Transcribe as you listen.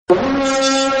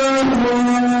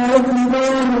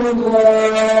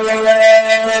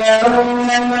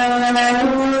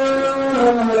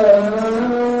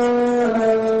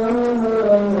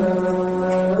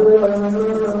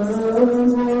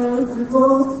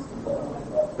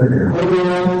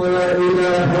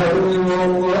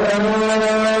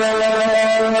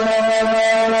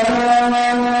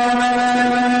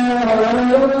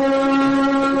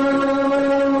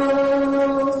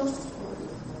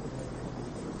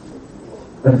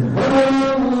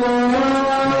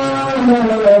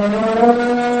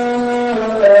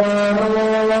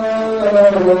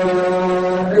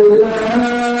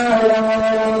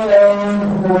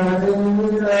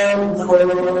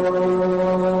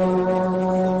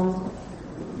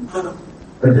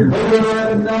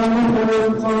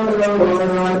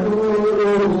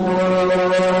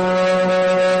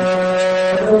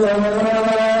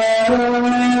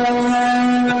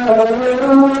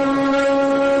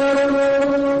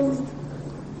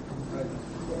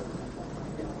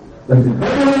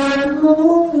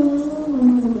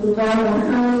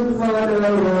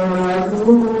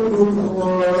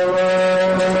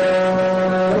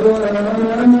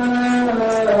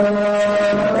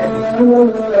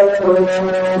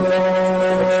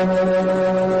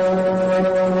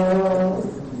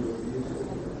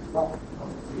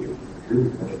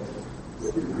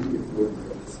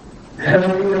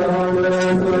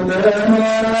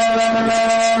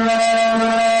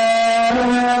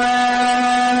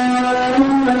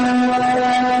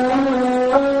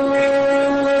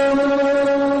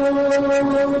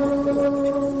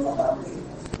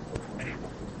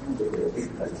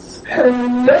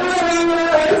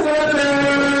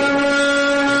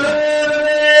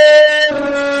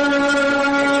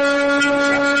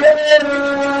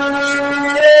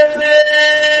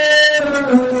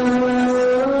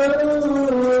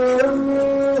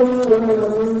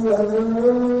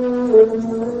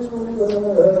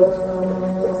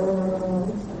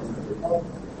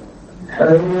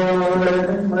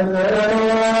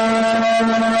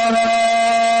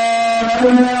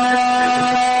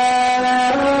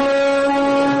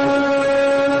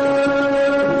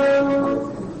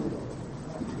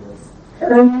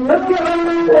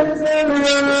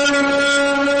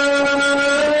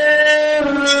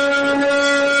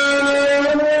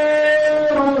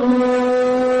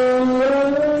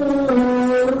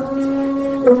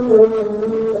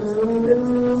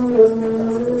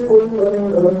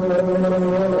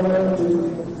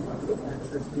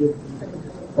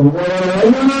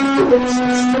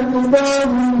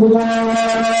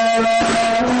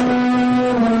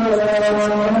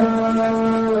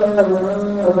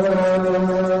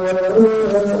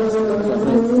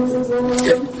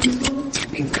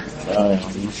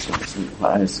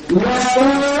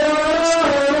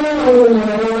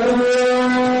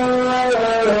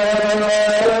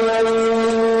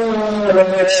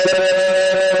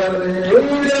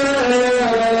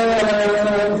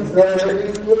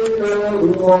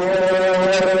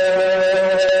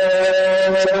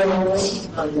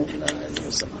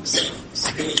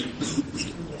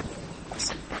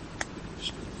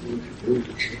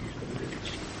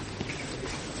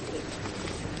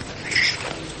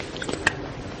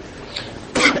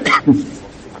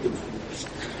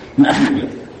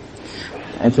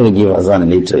I will give azan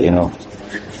later,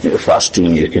 You're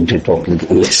fasting, you can talk a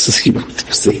little less, what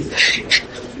to say.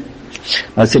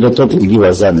 I said, I thought we'll give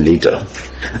azan later.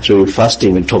 So you're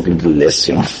fasting and talk a little less,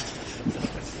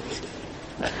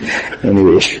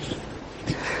 Anyway.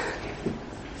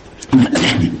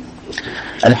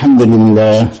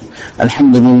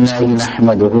 الحمد لله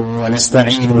نحمده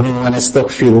ونستعينه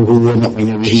ونستغفره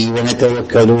ونؤمن به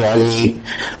ونتوكل عليه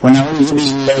ونعوذ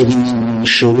بالله من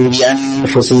شرور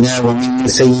أنفسنا ومن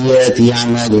سيئات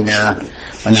أعمالنا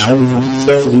ونعوذ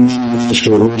بالله من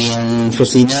شرور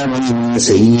أنفسنا ومن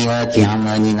سيئات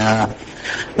أعمالنا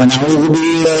ونعوذ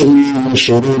بالله من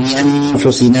شرور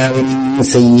أنفسنا ومن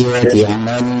سيئات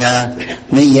أعمالنا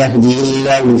من يهده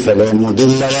الله فلا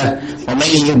مضل له ومن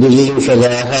يضلل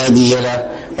فلا هادي له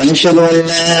ونشهد أن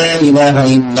لا إله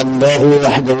إلا الله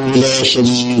وحده لا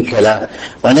شريك له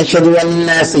ونشهد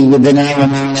أن سيدنا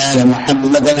ومولانا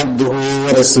محمدا عبده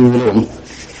ورسوله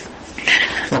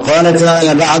وقال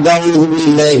تعالى بعد أعوذ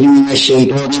بالله من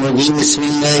الشيطان الرجيم بسم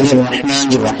الله الرحمن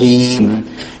الرحيم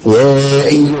يا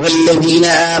أيها الذين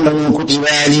آمنوا كتب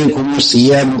عليكم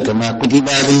الصيام كما كتب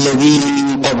على الذين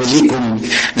من قبلكم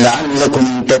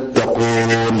لعلكم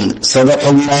تتقون. صدق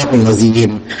الله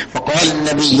العظيم. وقال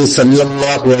النبي صلى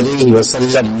الله عليه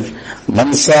وسلم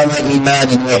من صام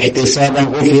إيمانا واحتسابا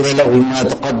غفر له ما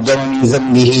تقدم من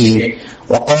ذنبه.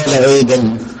 وقال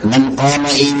أيضا من قام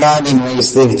إيمانا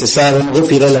واحتسابا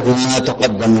غفر له ما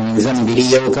تقدم من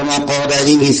ذنبه. وكما قال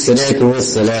عليه الصلاة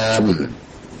والسلام.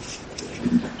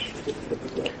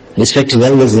 Respected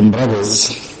elders and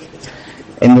brothers,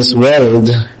 in this world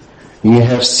you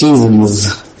have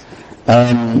seasons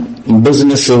and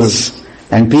businesses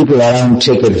and people around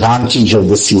take advantage of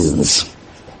the seasons.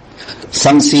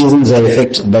 Some seasons are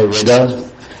affected by weather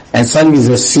and some is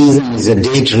a season is a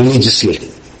date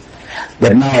religiously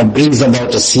that now brings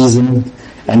about a season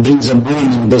and brings a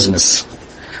boom in business.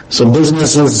 So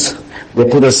businesses, they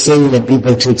put a sale and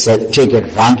people take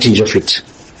advantage of it.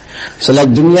 So like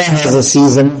dunya has a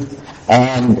season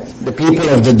and the people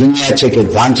of the dunya take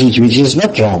advantage, which is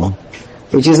not wrong,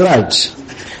 which is right.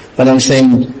 But I'm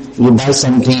saying you buy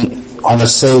something on a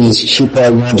sale, it's cheaper,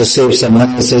 you want to save some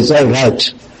money, so it's all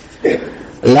right.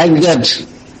 Like that,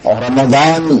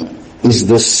 Ramadan is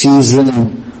the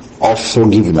season of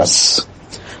forgiveness.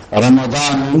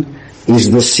 Ramadan is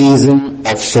the season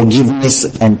of forgiveness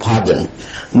and pardon.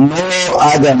 No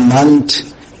other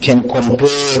month can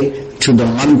compare to the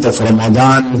month of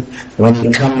Ramadan when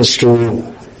it comes to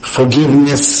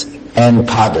forgiveness and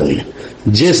pardon.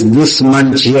 Just this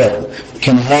month here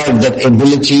can have that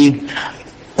ability.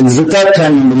 It's the third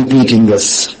time I'm repeating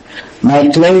this. My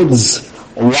clothes,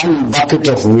 one bucket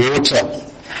of water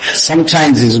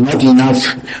sometimes is not enough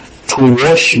to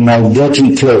wash my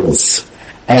dirty clothes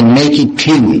and make it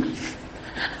clean.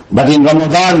 But in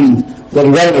Ramadan, the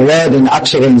one word and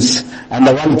utterance and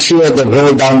the one tear that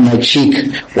rolled down my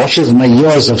cheek washes my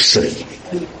years of sin.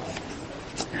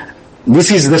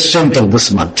 This is the strength of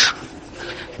this month.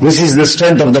 This is the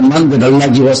strength of the month that Allah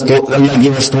give us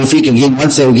tawfiq again,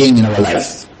 once again in our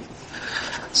life.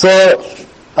 So,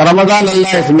 Ramadan Allah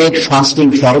has made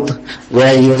fasting fard.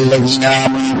 يَا أَيُّهَا الَّذِينَ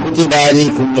آمَنُوا كُتِبَ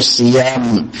عَلَيْكُمُ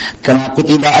الصِّيَامُ كَمَا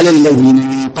كُتِبَ عَلَى الَّذِينَ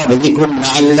مِنْ قَبْلِكُمْ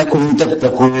لَعَلَّكُمْ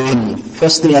تَتَّقُونَ.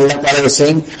 Firstly, Allah Ta'ala is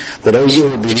saying, for those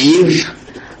who believe,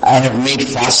 I have made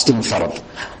fasting fard.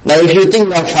 Now if you think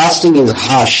that fasting is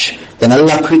harsh, then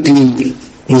Allah quickly,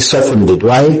 He softened it.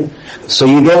 Why? So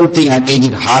you don't think I made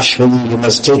it harsh for you. You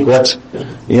must take what?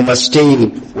 You must stay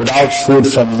without food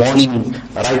from morning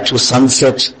right to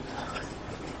sunset.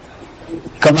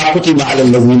 كَمَا كُتِبَ عَلَى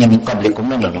الَّذِينَ مِنْ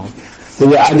قَبْلِكُمْ. No. There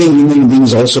were other human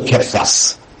beings also kept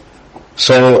fast.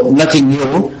 So nothing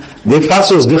new. Their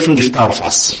fast was different iftar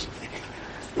fast.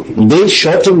 They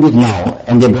shortened it now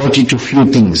and they brought it to few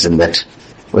things in that.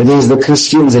 Whether it's the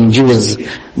Christians and Jews,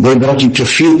 they brought it to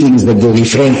few things that they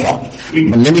refrain from.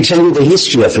 But let me tell you the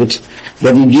history of it,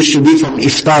 that it used to be from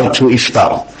iftar to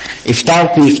iftar.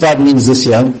 Iftar to iftar means this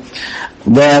year,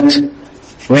 that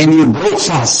when you broke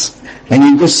fast and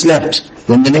you just slept,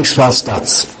 then the next fast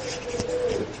starts.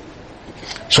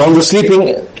 So all the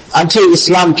sleeping, until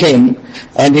Islam came,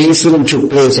 and the incident took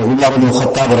place, and Umar ibn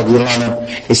Khattab radiallahu anhu,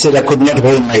 he said, I could not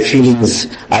hold my feelings.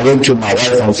 I went to my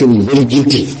wife, I'm feeling very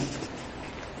guilty.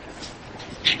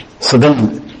 So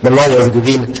then the law was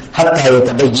revealed, حَتَّى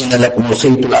يَتَبَيِّنَ لَكُمُ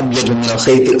الْخَيْطُ الْأَبْيَضُ مِنَ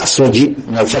الْخَيْطِ الْأَسْوَدِ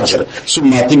مِنَ الْفَجْرِ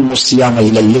ثُمَّ أَتِمُّوا الصِّيَامَ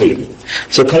إِلَى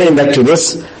اللَّيْلِ. So coming back to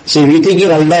this, so if you think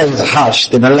Allah is harsh,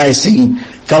 then Allah is saying,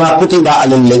 كَمَا كُتِبَ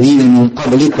عَلَى الَّذِينَ مِنْ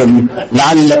قَبْلِكُمْ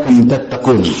لَعَلَّكُمْ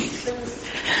تَتَّقُونَ.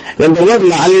 When the word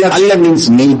la'alla means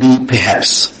maybe,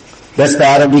 perhaps. That's the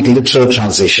Arabic literal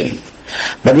translation.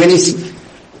 But when it's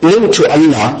linked to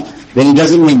Allah, then it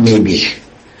doesn't mean maybe.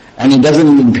 And it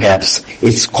doesn't mean perhaps.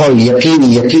 It's called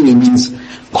yaqini. Yaqini means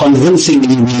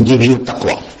convincingly will give you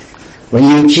taqwa. When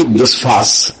you keep this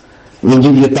fast, will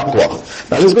give you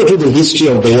taqwa. Now let's go to the history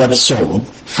of the word sawm,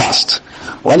 fast.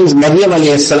 One is Maryam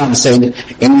alayhi salam said,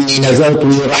 إِنِّي نَذَرْتُ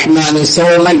لِلرَّحْمَنِ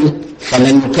صَوْمًا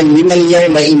فَلَنْ نُكَلِّمَ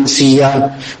الْيَوْمَ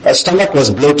إِنْسِيًّا. Her stomach was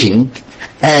bloating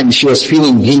and she was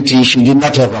feeling guilty. She did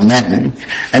not have a man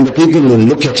and the people will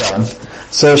look at her.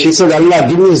 So she said, Allah,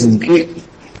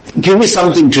 give me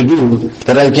something to do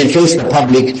that I can face the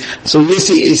public. So you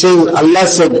see, he says, Allah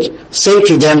said, say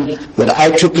to them that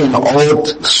I took an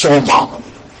oath, soma.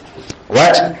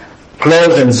 What?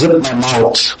 Close and zip my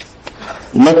mouth.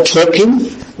 Not talking,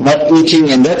 not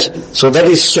eating and that. So that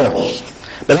is som.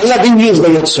 But Allah didn't use the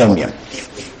word somya.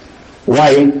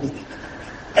 Why?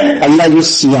 Allah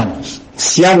used siyam.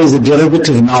 Siyam is a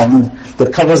derivative noun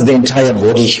that covers the entire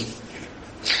body.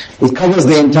 It covers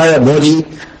the entire body.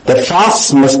 The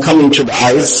fast must come into the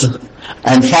eyes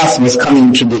and fast must come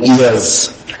into the ears.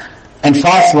 and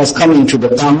fast was coming to the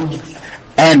tongue,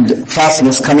 and fast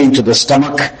was coming to the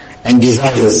stomach, and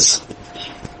desires.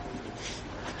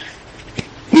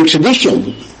 In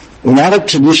tradition, in Arab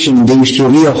tradition, they used to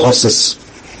rear horses.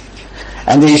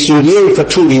 And they used to rear it for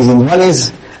two reasons. One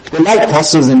is, they like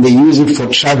horses and they use it for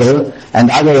travel, and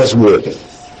other was war.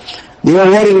 They were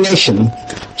a warring nation.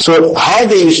 So how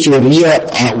they used to rear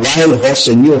a wild horse,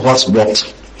 a new horse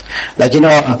brought. Like, in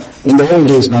the old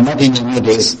days, now not in the new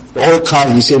days, the old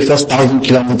cars, you say first 1,000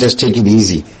 kilometers, take it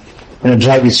easy.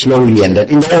 Drive it slowly and that.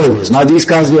 In the old days. Now these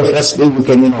cars, your first day, you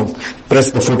can,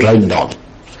 press the foot right down.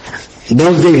 In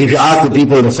those days, if you ask the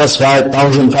people, the first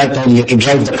 5,000, you have to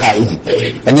drive the car in.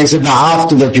 And they said, now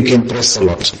after that you can press a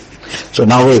lot. So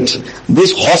now wait,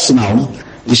 this horse now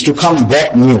is to come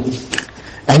back new.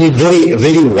 And it's very,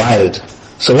 very wild.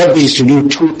 So what they used to do,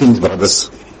 two things, brothers.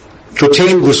 To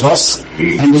tame this horse,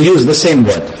 and they use the same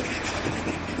word.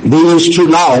 They used to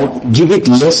now give it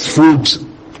less food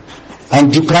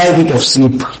and deprive it of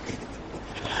sleep.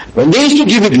 When they used to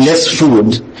give it less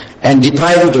food and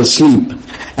deprive it of sleep,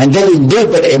 and then it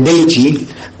gave that ability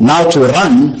now to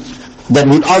run then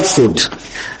without food,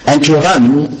 and to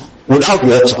run without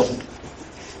water,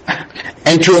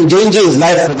 and to endanger his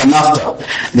life for the master.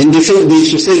 Then they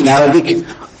used to say in Arabic,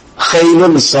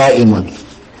 khaylun sa'imun,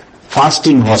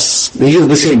 fasting horse. They use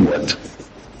the same word.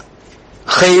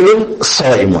 Khaylun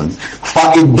sa'imun.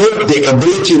 It gave the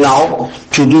ability now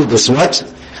to do this what?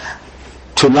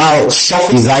 To now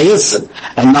soften desires,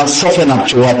 and now soften up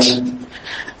to what?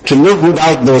 To live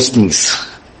without those things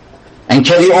and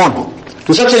carry on.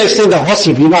 To such an extent, the horse,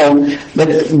 if you know,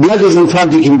 that blood is in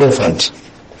front, you can go front.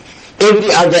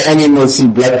 Every other animal see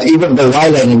blood, even the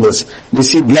wild animals, they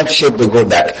see blood shed, they go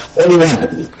back. Only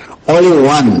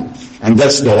one, and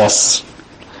that's the horse.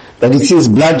 But it sees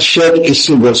blood shed, it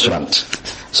still goes front.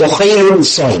 So khayrun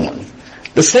sa'imun.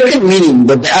 The second meaning,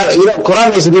 that the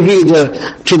Quran is revealed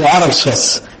to the Arabs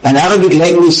first. And Arabic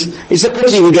language is a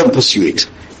pity we don't pursue it.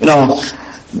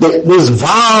 There's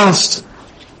vast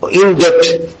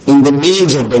in-depth in the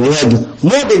meanings of the word,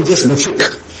 more than just the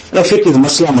fiqh. Fiqh is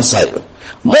masla masail.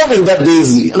 More than that, there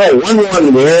is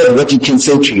one word what you can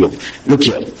say to you. Look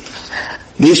here.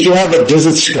 They used to have a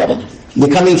desert storm. They're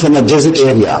coming from a desert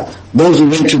area. Those who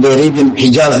went to the Arabian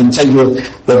Hijaz and tell you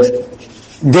that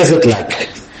desert-like.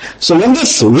 So when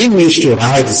this wind used to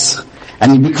rise,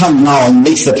 and it become now and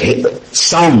makes that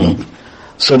sound,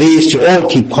 so they used to all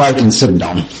keep quiet and sit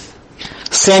down.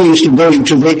 Sand used to go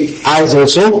into their eyes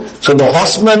also, so the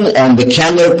horsemen and the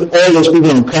camel, all those people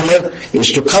in camel,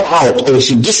 used to come out, or used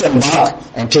to disembark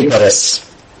and take a rest.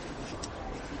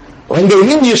 When the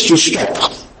wind used to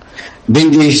stop,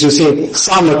 then they used to say,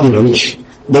 Samatul Rich,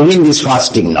 the wind is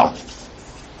fasting now.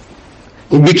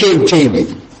 It became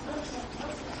taming.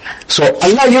 So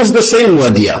Allah used the same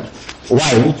word here.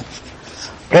 Why?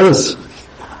 Because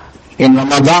in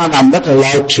Ramadan, I'm not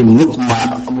allowed to look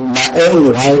my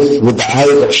own wife with the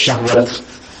eye of shahwat.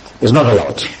 It's not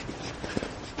allowed.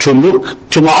 To look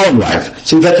to my own wife.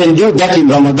 So if I can do that in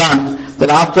Ramadan, then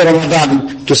after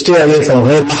Ramadan, to stay away from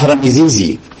her mahram is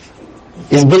easy.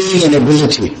 It's building an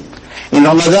ability. In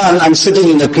Ramadan, I'm sitting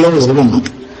in a closed room,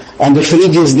 and the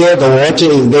fridge is there, the water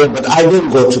is there, but I don't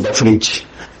go to the fridge.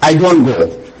 I don't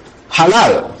go.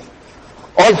 Halal.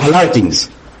 All halal things.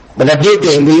 But I get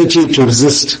the ability to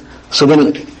resist. So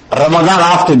then Ramadan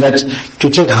after that, to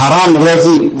take haram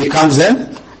razi becomes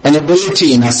an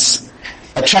ability in us.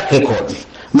 A track record.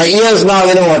 My ears now,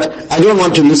 I don't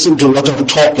want to listen to a lot of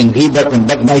talk and ghibah and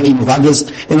backbiting of others.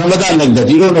 In Ramadan like that,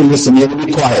 you don't want to listen, you have to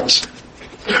be quiet.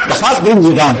 The fast brings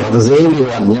you down, there's the only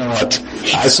one,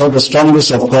 I saw the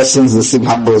strongest of persons, the thing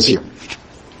humbles you.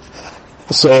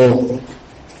 So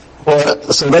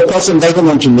that person doesn't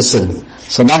want to listen.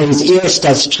 So now his ear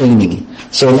starts training.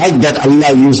 So like that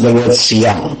Allah used the word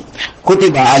siyam.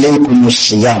 كُتِبَ عَلَيْكُمُ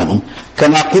الصِّيَامُ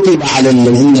كَمَا كُتِبَ عَلَى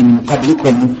الَّذِينَ مِنْ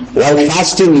قَبْلِكُمْ. While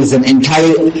fasting is an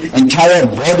entire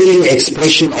bodily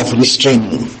expression of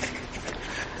restraining.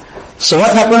 So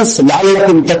what happens?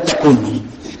 لَعَلَّكُمْ تَتَّقُونَ.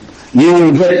 You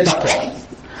will get taqwa.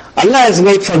 Allah has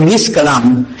made from His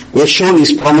kalam, He has shown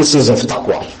His promises of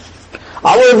taqwa.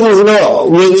 Ours,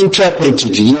 we interpret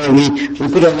it, we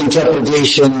put an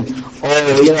interpretation, or,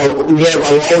 we have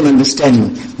our own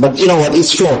understanding. But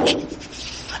it's flawed.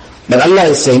 But Allah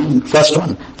is saying, first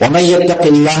one, وَمَنْ يَتَّقِ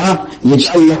اللَّهَ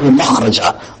يَجْعَلْ لَهُ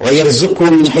مَخْرَجًا وَيَرْزُقْهُ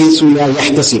مِنْ حَيْثُ لَا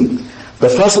يَحْتَسِبُ. The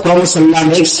first promise Allah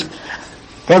makes,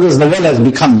 brothers, the world has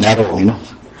become narrow,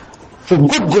 For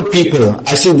good people,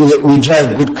 I say that we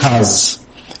drive good cars,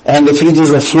 and the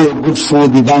fridges are full of good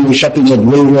food, we're shopping at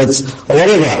Woolworths, or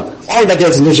whatever. All that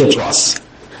is leisure to us.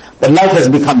 But life has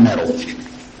become narrow.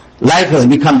 life has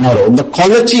become narrow. The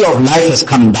quality of life has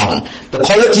come down. The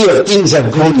quality of things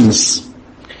have grown loose.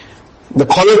 The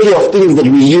quality of things that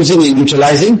we're using and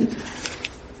utilizing,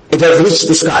 it has reached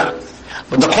the sky.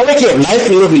 But the quality of life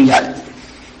we live in yet,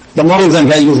 the morals and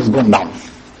values has gone down.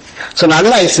 So now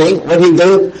Allah is saying, what we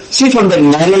do, see from the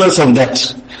narrowness of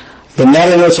that, the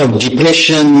narrowness of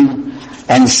depression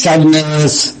and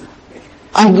sadness,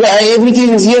 everything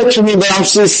is here to me, but I'm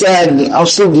still sad, I'm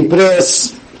still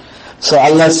depressed. So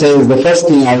Allah says, the first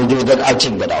thing I will do is that I'll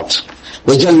take that out.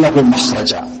 وَجَلَّهُ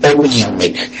مَخْرَجًا, opening and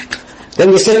make.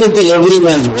 Then the second thing, every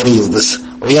man's worry is this.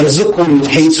 وَيَرْزُقُهُ مِنْ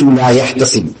حَيْثُ لَا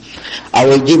يَحْتَسِبُ, I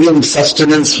will give him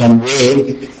sustenance from where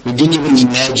he didn't even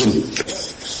imagine.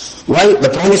 Why? The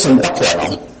promise on taqwa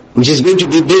now, which is going to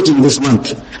be built in this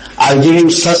month. I'll give him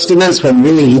sustenance from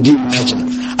where he didn't imagine.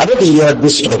 I don't think you heard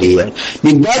this story here.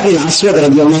 Miqdad bin Aswad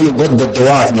radiallahu anhu got the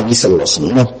dua of Nabi sallallahu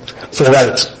alaihi wasallam, for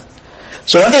wealth.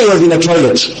 So one day he was in a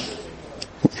toilet.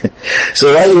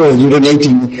 So while he was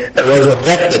urinating, there was a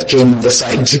rat that came on the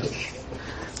side.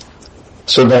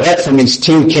 So the rat from its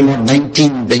tail came out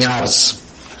 19 dinars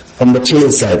from the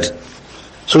tail side.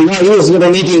 So now he was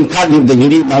urinating, can't leave the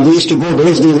urine. Now they used to go,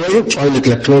 those days, every toilet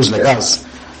like closed like us.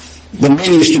 The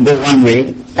men used to go one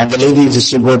way, and the ladies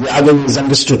used to go the other way, is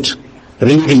understood.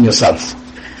 Relieving yourself.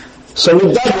 So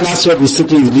with that, when Aswad was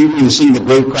sitting, relieving, you see the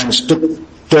great crimes took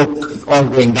all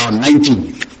going down,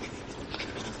 19.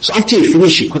 So after he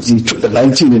finished, he took the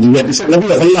 19 and he said, Nabi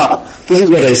of Allah, this is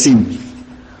what I see.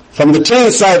 From the tail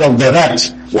side of the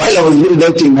rat, while I was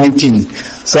urinating 19.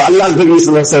 So Allah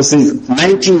says,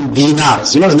 19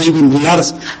 dinars. You know what's 19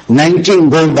 dinars? 19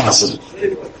 gold bars.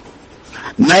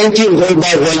 19 gold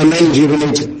bars while a man is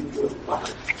urinating.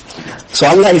 So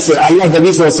Allah says,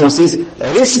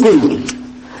 Rizqun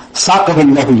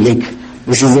saqahullahu ilayk.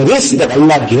 This is a risk that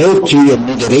Allah gave to you and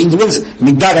made arrangements.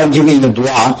 Miqdad, I'm giving you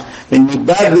dua. When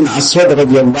Miqdad bin Aswad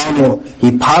radiallahu anhu,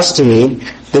 he passed away,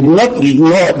 did not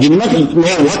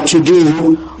know what to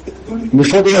do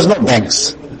before there was no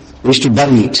banks. They used to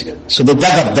bury it. So they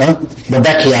dug up the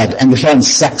backyard and they found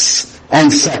sacks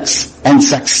and sacks and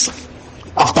sacks.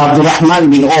 After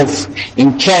Abdurrahman bin Auf,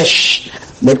 in cash,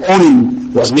 that only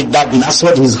was Miqdad bin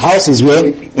Aswad. His house is where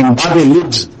in Babel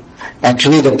lived.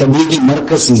 Actually, the Tablighi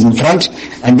Markaz is in front,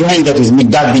 and behind that is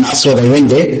Miqdad bin Aswad. I went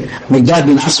there. Miqdad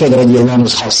bin Aswad radiallahu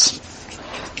anhu's house.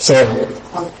 So,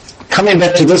 coming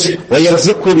back to this,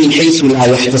 وَيَرْزُقُهُ مِنْ حَيْثُ لَا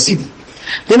يَحْتَسِبُ.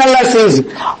 Then Allah says,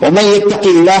 وَمَنْ يَتَّقِ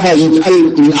اللَّهَ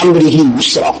يَجْعَلْ مِنْ أَمْرِهِ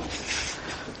يُسْرًا.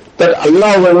 That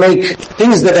Allah will make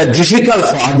things that are difficult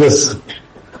for others.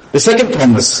 The second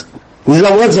promise, these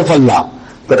are words of Allah,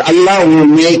 that Allah will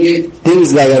make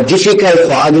things that are difficult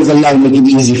for others, Allah will make it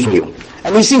easy for you.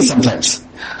 And we see sometimes,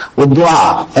 with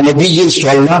dua and obedience to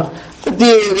Allah,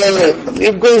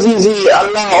 it goes easy,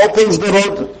 Allah opens the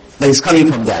road, that is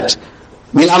coming from that.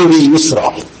 مِنْ أَمْرِهِ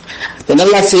يُسْرًا. Then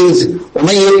Allah says,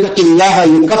 وَمَنْ يَتَّقِ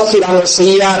اللَّهَ يُكَفِّرْ عَنْ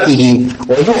سَيِّئَاتِهِ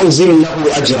وَيُعْزِمْ لَهُ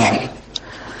أَجْرًا.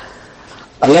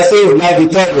 Allah says, now the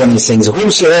third one is saying,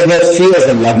 whomsoever fears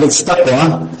Allah, with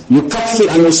taqwa, يُكَفِّرْ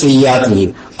عَنْ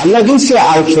سَيِّئَاتِهِ. Allah didn't say,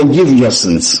 I'll forgive your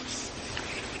sins.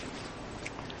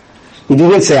 He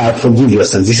didn't say, I'll forgive your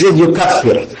sins. He said,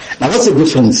 yukaffir. Now what's the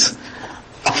difference?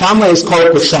 A farmer is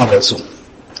called kuffar also.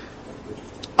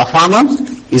 A farmer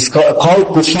is called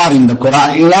kuffar in the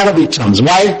Quran, in Arabic terms.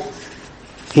 Why?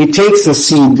 He takes a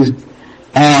seed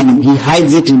and he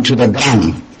hides it into the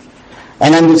ground.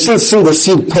 And then until the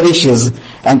seed perishes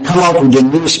and come out with a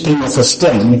new spring of a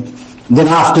stem, then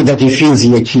after that he feels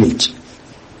he achieved.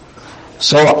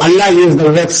 So Allah used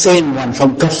the very same one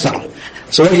from kuffar.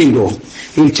 So what do you do?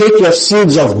 He'll take your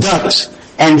seeds of dirt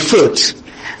and filth,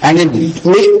 and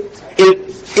it'll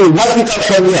wipe it out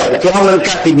from here,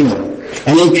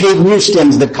 and it'll create new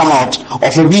stems that come out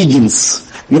of obedience.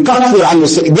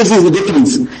 This is the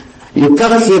difference.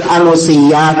 يُكَفِّرْ عَنْهُ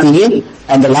سَيِّئَاتِهِ.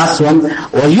 And the last one,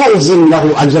 وَيُعْزِمْ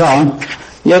لَهُ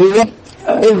أَجْرًا.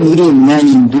 Every man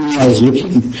in dunya is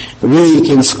looking where he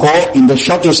can score in the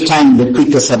shortest time the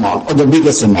quickest amount or the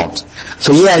biggest amount.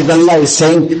 So here as Allah is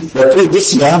saying that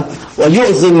this year,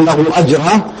 وَيُعْزِمْ لَهُ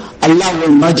أَجْرًا, Allah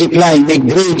will multiply and make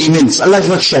great immense. Allah is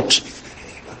not short.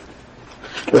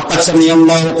 وَقَدْ سَمِعَ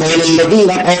اللَّهُ قَوْلَ الَّذِينَ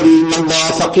قَالُوا إِنَّ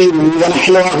اللَّهَ فَقِيرٌ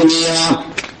وَنَحْنُ أَغْنِيَاءُ.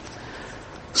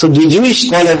 So the Jewish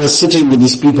scholar was sitting with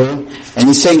these people and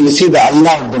he's saying, you see the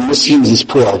Allah of the Muslims is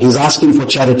poor. He's asking for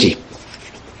charity.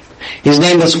 His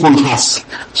name was Funhas.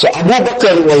 So Abu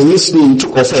Bakr was listening,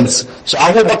 took offense. So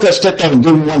Abu Bakr stepped up and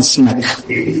gave him one smack.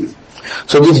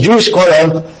 So this Jewish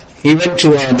scholar, he went to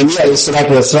Nabi alayhi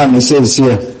salatu wasalam, he says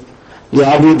here,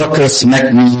 yeah, Abu Bakr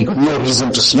smacked me, he got no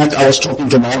reason to smack, I was talking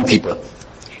to my own people.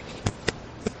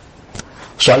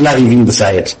 So Allah revealed this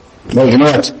ayat. Well, you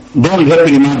know what? Don't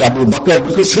reprimand Abu Bakr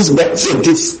because his bed said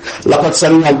this. لَقَدْ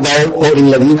سَمِعَ اللَّهُ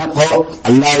قَوْلِ الَّذِينَ قَالُوا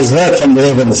Allah has heard from the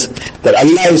heavens that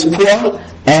Allah is poor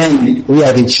and we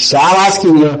are rich. So I'm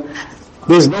asking you,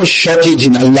 there is no shortage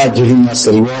in Allah giving us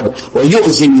a reward.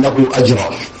 وَيُعْزِمْ لَهُ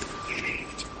أَجْرًا.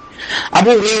 Abu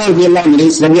Hurairah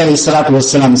Nabi alayhi salatu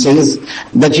wasalam says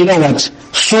that you know what?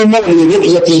 Sumu li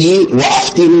ru'yatihi wa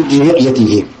aftiru li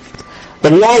ru'yatihi.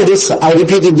 But why this? I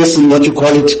repeated this in what you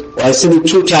call it, or I said it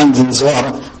 2 times in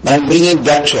Zohar, but I'm bringing it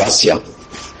back to us here.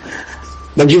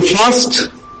 But you fast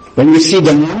when you see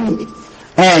the moon,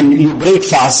 and you break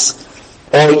fast,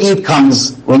 or Eid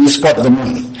comes when you spot the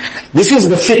moon. This is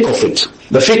the fiqh of it.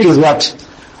 The fiqh is what?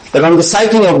 That on the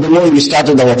sighting of the moon we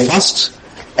started our fast,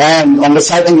 and on the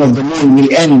sighting of the moon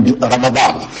we end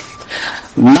Ramadaan.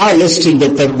 Now let's take the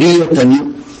tarbiyat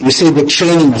and we say the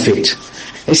training of it.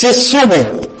 It says,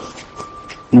 Sumu,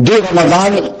 do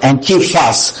Ramadan and keep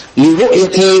fast.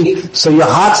 So your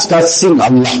heart starts seeing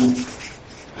Allah.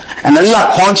 And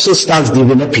Allah conscious starts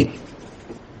developing.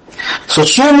 So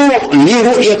Sumu li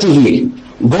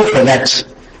ru'yatihi, go for that.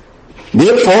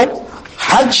 Therefore,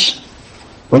 Hajj,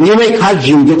 when you make Hajj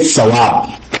you get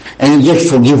sawab and you get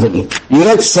forgiven. You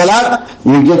make Salat,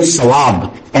 you get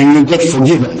sawab and you get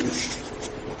forgiven.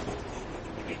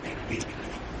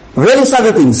 Various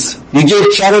other things. You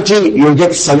give charity, you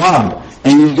get sawab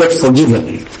and you get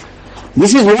forgiven.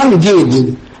 This is one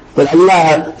deed, but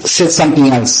Allah said something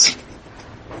else.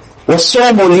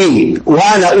 وَالصَّوْمُ لِي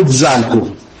وَأَنَا أُجْزَى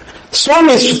لَهُ. Sawm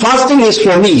is, fasting is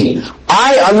for me.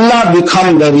 I, Allah,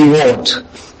 become the reward.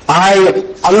 I,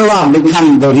 Allah,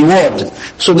 become the reward.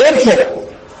 So therefore,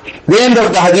 the end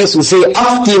of the hadith will say,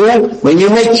 aftiru, when you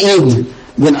make Eid,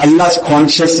 then Allah's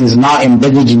consciousness is now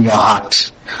embedded in your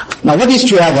heart. Now what is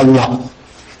to have Allah?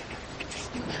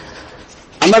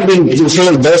 Amr bin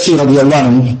Husayl Darsi radiallahu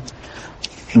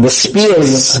anhu, the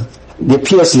spears, they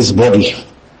pierce his body.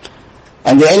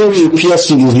 And the enemy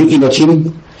piercing is looking at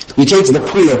him. He takes the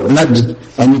pool of blood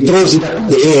and he throws it up in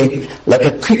the air like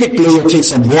a cricket player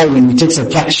takes a ball when he takes a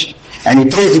catch. And he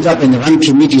throws it up and runs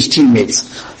to meet his teammates.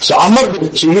 So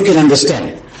so you can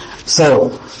understand.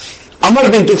 So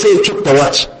Amr bin Tufayl took the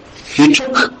what? He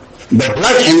took the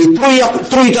blood and he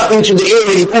threw it up into the air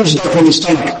and he punched out from his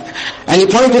stomach. And he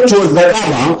pointed towards the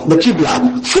Kaaba, the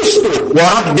Qibla. Fustu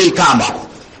wa Rabbil Kaaba.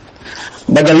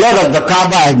 But the Lord of the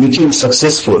Kaaba became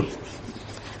successful.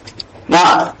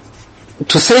 Now,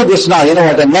 to say this now, you know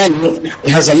what, a man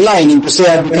has a line in to say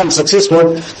I've become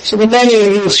successful. So the man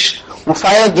who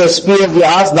fired the spear, he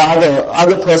asked the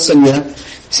other person here, he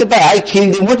said, but I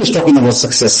killed him, what is talking about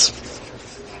success?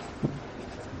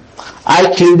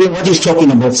 I killed him, what is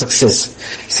talking about success?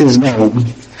 He says, no,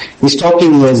 he's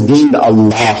talking, he has gained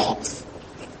Allah.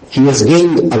 He has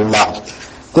gained Allah.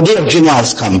 The day of Jummah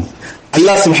has come.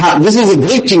 Allah subhanahu, this is a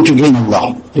great thing to gain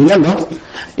Allah. Remember?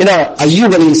 You know,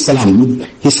 Ayyub alayhi salam,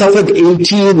 he suffered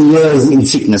 18 years in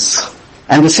sickness.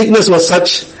 And the sickness was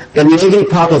such that in every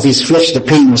part of his flesh the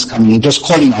pain was coming, it was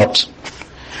calling out.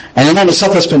 And then the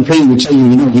suffers from pain will tell you,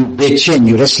 you know, you bed-chain,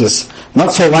 you're restless.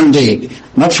 Not for 1 day,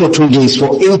 not for 2 days,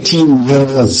 for 18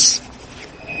 years.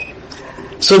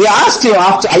 So they asked him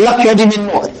after, Allah cured him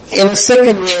in a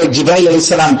second way, Jibreel alayhi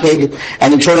salam came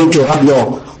and he told him to rub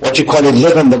your, what you call it,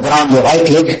 leg on the ground, your right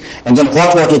leg, and then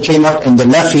hot water came out in the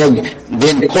left leg,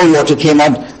 then cold water came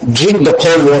out, drink the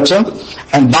cold water,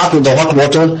 and bath with the hot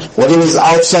water, whatever is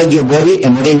outside your body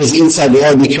and whatever is inside, they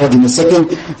all be cured in a second.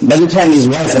 By the time his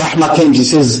wife Rahma came, she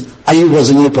says, Ayyub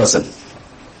was a new person.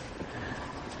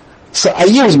 So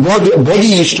Ayyub's body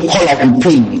used to call out in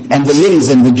pain, and the limbs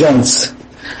and the joints.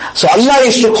 So Allah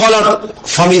used to call out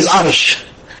from his arsh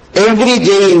every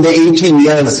day in the 18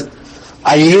 years,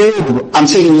 Ayyub, I'm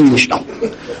saying in English now,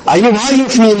 Ayyub, how are you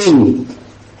feeling?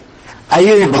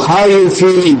 Ayyub, how are you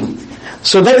feeling?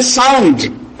 So that sound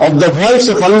of the voice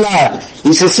of Allah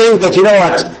is to say that, you know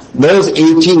what, those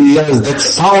 18 years, that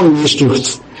sound used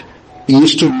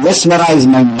to mesmerize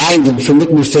my mind and to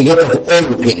make me forget of all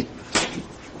the pain.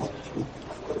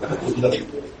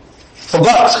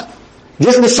 Forgot.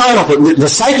 Just the sound of it. The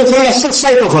sight of Allah is still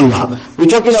sight of Allah. We're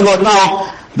talking about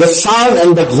now the sound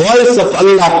and the voice of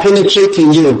Allah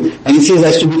penetrating you. And he says,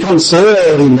 I should become so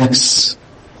relaxed.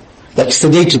 Like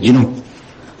sedated, you know.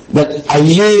 But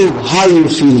Ayyub, how are you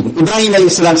feeling? Ibrahim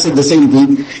alayhi salam said the same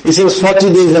thing. He says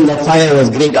 40 days and the fire was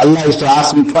great. Allah used to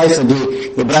ask me twice a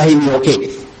day, Ibrahim, you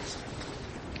okay?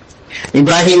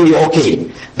 Ibrahim, you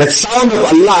okay? That sound of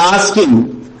Allah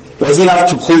asking was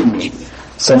enough to cool me.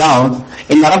 So now,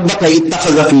 إن ربك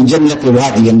اتخذ في الجنة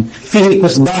واديا فيه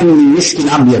كثبان من مسك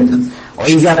أبيض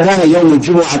وإذا كان يوم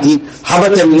الجمعة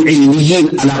هبط من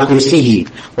عليين على كرسيه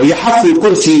ويحف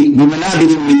الكرسي بمنابر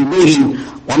من نور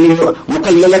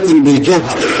مُكَلَّلَةٍ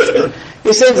بِالْجَوْهَرِ.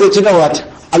 He says that, you know what,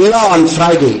 Allah on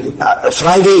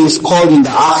Friday is called in the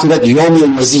Akhirat Yawm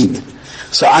al-Mazid.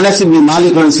 So Anas ibn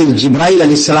Malik says, Jibreel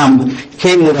alayhi salam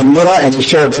came with a mirror and he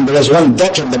showed, and there was one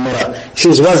dot on the mirror. He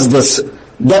says, what's this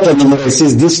dot on the mirror? He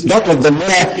says, this dot of the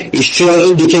mirror is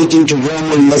showing, indicating to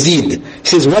Yawm al-Mazid. He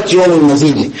says, what Yawm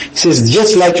al-Mazid? He says,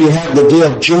 just like you have the day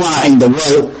of Jumu'ah in the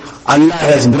world, Allah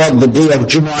has brought the day of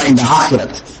Jumu'ah in the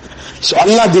Akhirat. So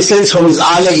Allah descends from His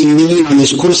Ala Ilmiyin on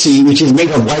His Kursi, which is made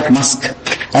of white musk,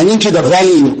 and into the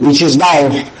valley, which is now,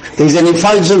 there is an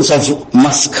effulgence of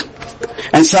musk.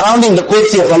 And surrounding the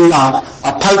Kursi of Allah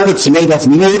are pulpits made of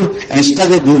nur and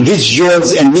studded with rich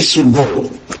jewels and mixed with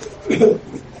gold.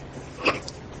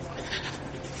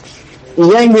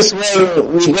 Here in this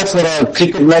world, we go for a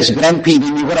cricket match, Grand Prix,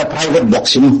 then you got a private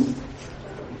box, you know.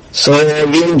 So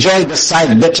we enjoy the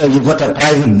sight better, you got a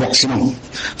private box, you know.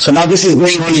 So now this is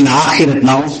going on in Akhirat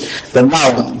now. But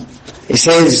now, it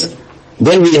says,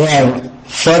 then we have,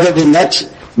 further than that,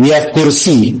 we have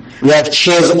kursi, we have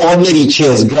chairs, ordinary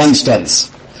chairs, grandstands.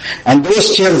 And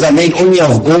those chairs are made only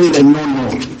of gold and no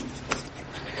more.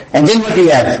 And then what we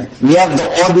have? We have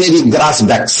the ordinary grass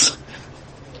backs.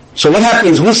 So what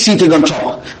happens? Who's seated on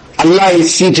top? Allah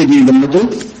is seated in the middle.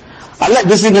 Allah,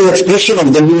 this is the expression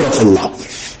of the nur of Allah.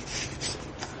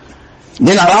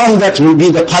 Then around that will be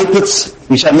the pulpits,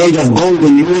 which are made of gold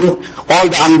and nur. All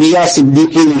the Anbiya,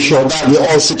 Siddiqeen and Shuhada, they're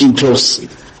all sitting close.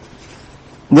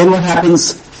 Then what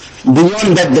happens?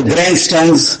 Beyond that, the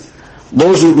grandstands,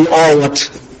 those will be all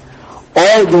what?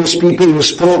 All those people who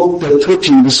spoke the truth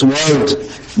in this world,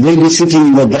 they'll be sitting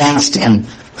in the grandstand.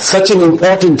 Such an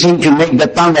important thing to make the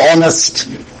tongue honest.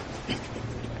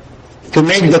 To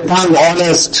make the tongue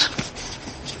honest.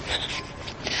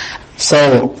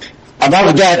 So,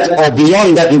 above that or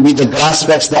beyond that will be the grass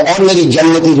backs, the ordinary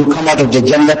Jannatis who come out of the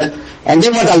Jannat. And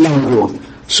then what Allah will do?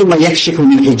 Summa yakshifu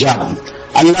min hijab.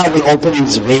 Allah will open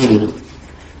His veil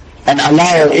and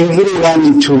allow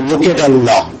everyone to look at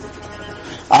Allah.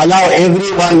 Allow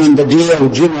everyone in the day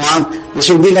of Jumu'ah, this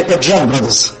will be like a drug,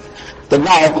 brothers. But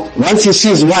now, once he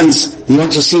sees once, he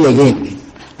wants to see again.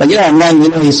 But a man,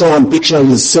 he saw one picture,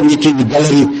 he's suddenly in the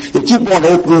gallery, they keep on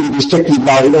opening, he's checking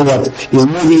now, he's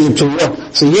moving into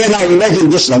work. So here now, imagine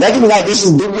this now. That is why this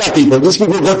is dunya people. These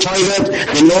people go toilet,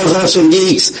 their nose also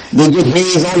leaks, they get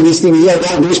haze, all these things, here,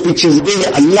 all those pictures.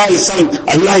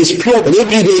 Allah is pure, but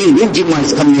every day, when Jummah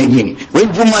is coming again? When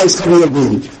Jummah is coming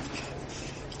again?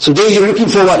 So there you're looking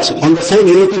for what? On the phone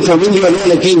you're looking for when you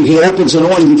alone again, he opens and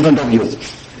no one is in front of you.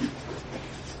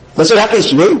 That's what happens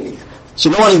today. So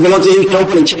no one is going to say, you can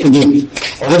open and check again.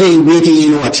 Over there you're waiting,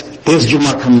 you know what? There's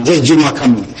Jummah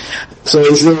coming. So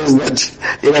it says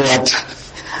that, you know what?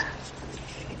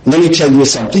 Let me tell you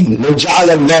something. لو جعل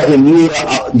الله النور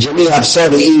جميع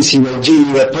أبصار الإنس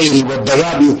والجن والطير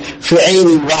والدواب في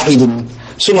عين واحد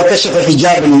ثم كشف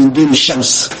حجابا من دون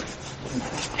الشمس.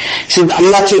 Since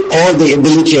Allah took all the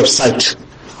ability of sight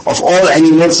of all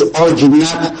animals, all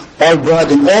jinnat, all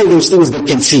bird, and all those things that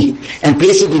can see, and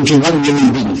place it into one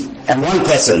human being and one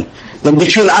person. Then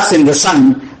between us and the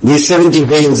sun, there's 70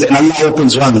 veils, and Allah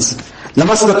opens once.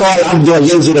 لَمَسْلَطَوَا الْعَبْدُ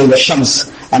وَيَنْزُرَ إِلَى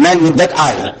الشَّمْسِ. A man with that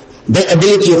eye, the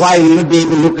ability of eye will not be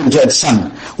able to look into the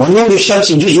sun. وَنُورُ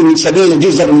الشَّمْسِ جُزْءٌ مِنْ سَبِيلِ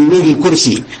جُزْءٌ مِنْ نُورِ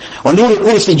الْكُرْسِ وَنُورُ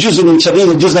الْكُرْسِ جُزْءٌ مِنْ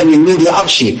سَبِيلِ جُزْءٌ مِنْ نُورِ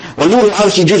الْعَرْشِ وَنُورُ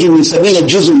الْعَرْشِ جُزْءٌ مِنْ سَبِيلِ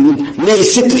جُزْءٌ مِنْ نُورِ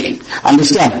السِّتْرِ.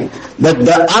 Understand? That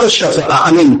the arsh of,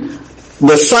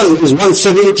 the sun is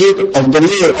 1/70th of the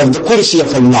nur of the kursi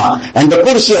of Allah. And the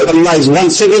kursi of Allah is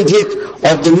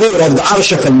 1/70th of the nur of the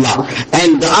arsh of Allah.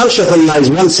 And the arsh of Allah is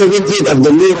 1/70th of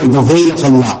the nur of the veil of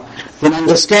Allah. Then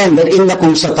understand that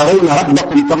إِنَّكُمْ سَتَرَوْنَ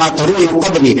رَبَّكُمْ كَمَا تَرَوْنَ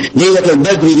الْقَبْرِ لَيْلَةَ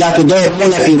الْبَدْرِ لَا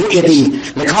تُضَامُونَ فِي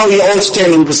رُؤْيَتِهِ. Like how we all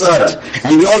stand on this earth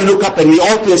and we all look up and we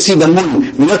all can see the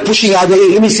moon. We're not pushing out the way,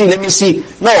 let me see.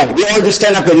 No, we all just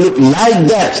stand up and look like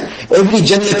that. Every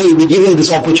Jannati will be given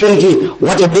this opportunity.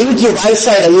 What ability of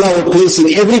eyesight Allah will place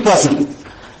in every person,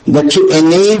 that to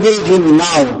enable him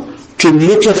now to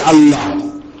look at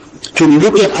Allah. To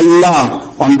look at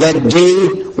Allah on that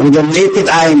day with the naked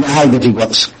eye and the eye that he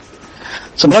got.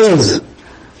 So brothers,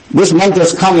 this month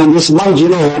has come and this month,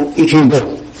 it will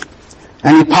go.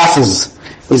 And it passes.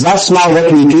 It's not small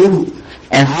what we do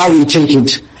and how we take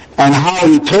it and how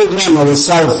we program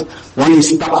ourselves. One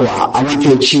is taqwa, I want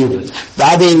to achieve. The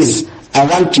other is, I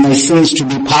want my sins to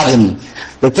be pardoned.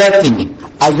 The third thing,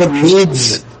 I got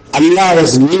needs. Allah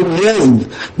has moved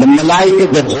the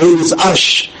malaika that holds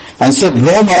arsh and said,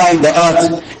 roam around the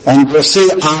earth and will say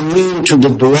Ameen to the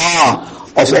dua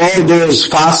of all those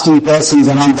fasting persons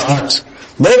around the earth.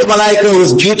 Both malaika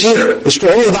whose duty is to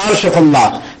hold the arsh of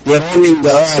Allah. They are roaming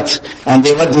the earth and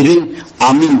what they do?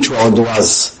 Ameen to our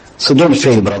duas. So don't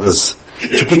fail, brothers.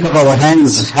 To pick up our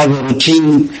hands, have a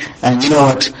routine, and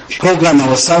program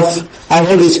ourselves. I've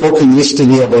already spoken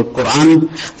yesterday about Quran,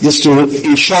 just to,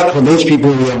 in short, for those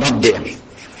people who are not there.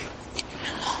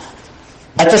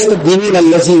 أَتَسْتَبْدِلُونَ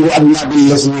الَّذِي وَأَدْنَى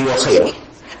بِالَّذِي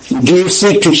وَخَيْرٌ. Do you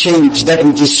seek to change that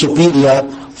which is superior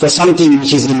for something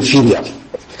which is inferior?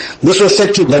 This was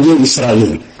said to Bani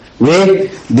Israel, where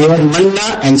they had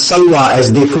manna and salwa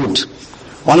as their food.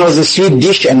 One was a sweet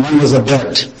dish and one was a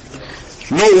bird.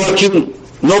 No working,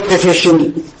 no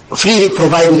profession, freely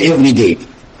provided every day.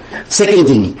 Second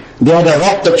thing, they had a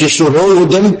rock that used to roll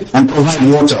with them and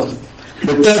provide water.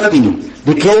 The third thing,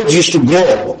 the clothes used to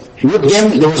grow with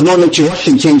them, there was no need to wash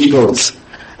and change clothes.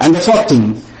 And the fourth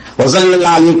thing, وَظَلَّلَ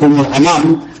عَلَيْكُمُ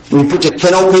الْغَمَامِ, we put a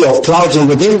canopy of clouds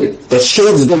over them that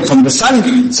shades them from the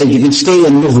sun so you can stay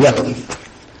and live well.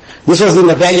 This was in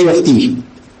the valley of tea.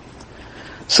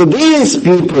 So these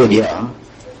people here,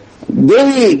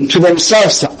 they to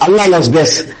themselves, Allah knows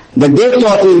best, but they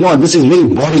thought, this is very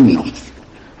boring now.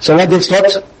 So what they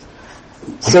thought?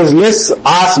 Says, let's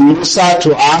ask Musa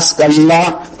to ask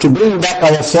Allah to bring back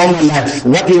our former life.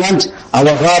 What we want, our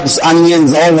herbs,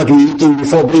 onions, all what we eating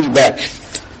before, bring back.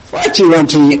 What you want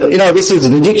to eat? This is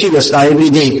ridiculous now every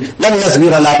day. لَنْ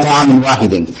نَصْبِرَ عَلَىٰ طَعَامٍ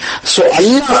وَاحِدٍ. So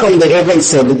Allah from the heavens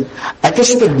said,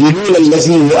 أَتَسْتَبْدِلُونَ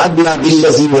الَّذِي وَأَدْنَى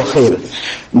بِالَّذِي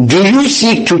وَخَيْرٍ. Do you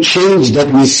seek to change that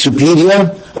which is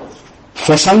superior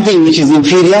for something which is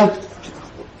inferior?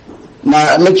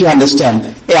 Now, let you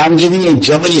understand. Hey, I'm giving you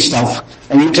Germany stuff,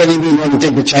 and you're telling me to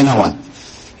take the China one.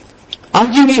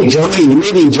 I'm giving you Germany,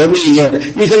 maybe in Germany here.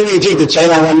 You're telling me to take the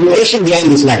China one. You're Asian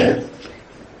behind this line.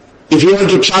 If you want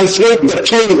to translate the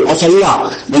tone of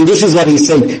Allah, then this is what He's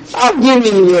saying. I'm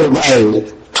giving you my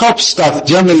top stuff,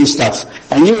 Germany stuff,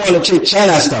 and you want to take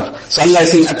China stuff. So Allah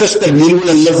is saying, أَتَسْتَبْدِلُونَ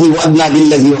الَّذِي وَأَدْنَى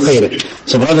بِالَّذِي وَخَيْرٍ.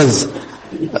 So brothers,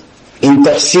 in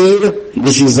tafsir,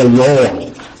 this is the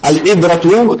law.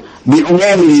 Al-ibratu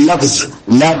bi-umami al-lafz,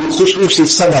 la bi-khushus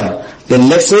al-sabab. The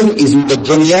lesson is with the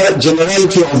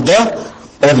generality of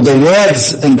the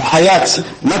words and the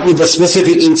ayats, not with the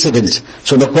specific incident.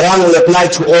 So the Quran will apply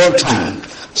to all time.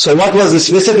 So what was the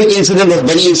specific incident of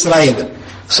Bani Israel?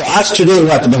 So ask today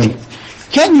what, Bani?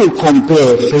 Can you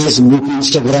compare Facebook,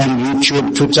 Instagram,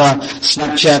 YouTube, Twitter,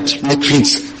 Snapchat,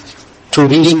 Netflix to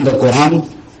reading the Quran?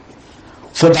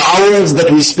 For the hours that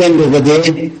we spend over there,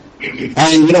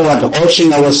 and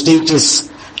altering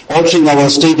our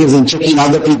status and checking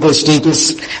other people's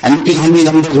status, and looking how many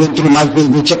numbers went through my page,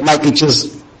 we check my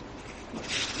pictures.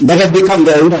 That has become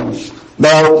the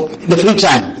free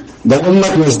time. The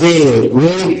ummah was there,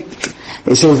 where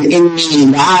it says,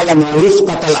 إِنِّي لَعَلَمُ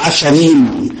رِفْقَةَ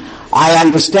الْعَشَرِينَ. I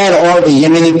understand all the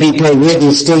Yemeni people where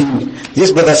they stay,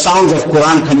 just by the sounds of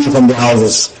Quran coming from their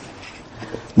houses.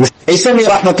 Isami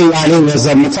Rahmatullahi alayhi was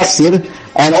a mufassir,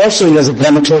 and also he was a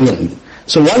grammarian.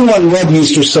 So one word he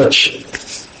used to search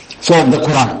for the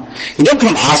Quran. He don't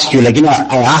come ask you, I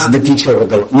asked the teacher what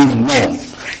the meaning. No.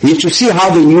 He used to see how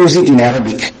they use it in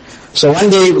Arabic. So one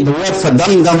day the word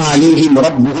فَدَمْدَمَ عَلَيْهِمْ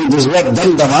رَبُّهُمْ, this word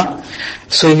damdama.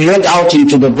 So he went out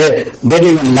into the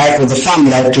Bedouin life or the farm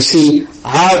life to see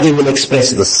how they will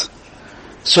express this.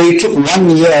 So he took 1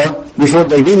 year before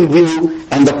the wind blew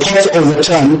and the pot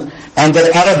overturned, and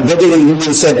the Arab Bedouin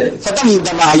woman said,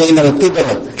 فَدَمْدَمَ عَلَيْنَا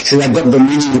الْقِبْرَ. He said, I got the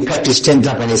meaning. He cut his tent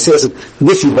up and he says,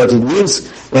 this is what it means.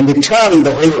 When they turn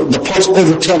the pot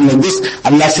overturned like this,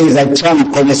 Allah says, I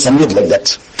turned Qawm Samud like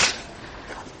that.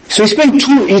 So he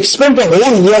spent a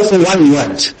whole year for 1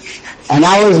 word. And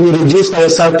ours, we reduced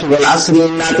ourselves to Al-Asri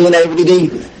and Natina every day.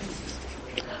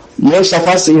 Most of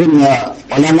us, even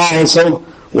ulama also,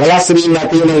 Al-Asri and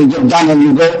Natina, you get done and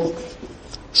you go.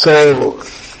 So,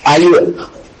 are you?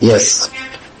 Yes.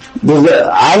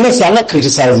 I'm not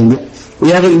criticizing you. We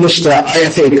haven't missed the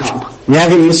IFA Cup. We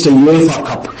haven't missed the UEFA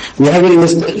Cup. We haven't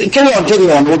missed, carry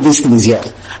on all these things here.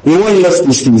 We won't miss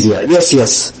these things here.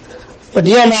 Yes. But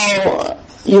here now,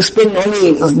 you spend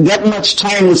only that much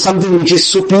time with something which is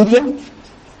superior.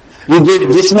 You give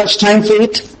this much time for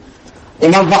it.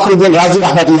 Imam Fakhruddin Razi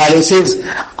Rahmatullahi says,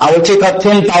 I will take out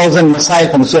 10,000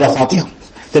 Masail from Surah Fatiha.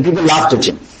 The people laughed at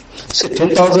him. He said,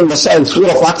 10,000 Masail,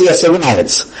 Surah Fatiha, 7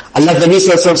 ayats. Allah Nabi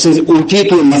says,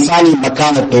 Utitu Masani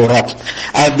Makan al-Tawrat.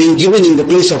 I have been given in the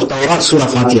place of Tawrat, Surah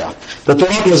Fatiha. The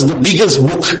Tawrat was the biggest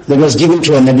book that was given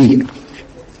to a Nabi.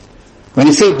 When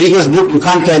you say biggest book, you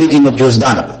can't carry it in a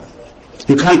Juzdana.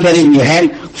 You can't carry it in your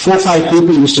hand. 4 or 5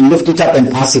 people used to lift it up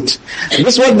and pass it.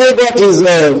 This what they got is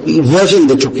a version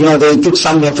they took. They took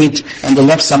some of it and they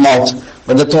left some out.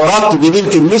 But the Torah given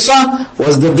to Musa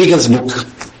was the biggest book.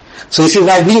 So he says,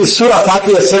 I read Surah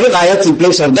Fatiha 7 ayats in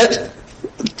place of that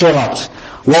Torah.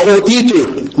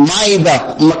 وَأُوتِيتُ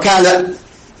مَائِدَةً مَكَانَ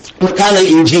مكان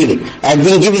الإنجيل. I've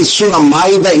been given Surah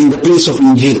Ma'idah in the place of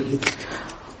Injil.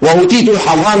 وأوتيت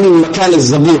الحوامي مكان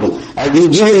الزبور. I've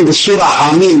been given the Surah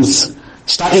Hamim,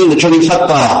 starting the 25th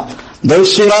parah.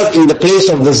 Those surahs in the place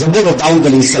of the Zabur of Dawud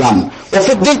alayhi salam.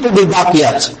 وَفُضِّلْتُ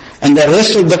بِالْبَاقِيَاتِ. And the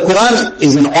rest of the Quran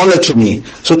is an honor to me.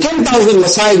 So 10,000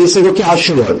 Masail, he said, okay,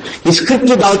 sure. He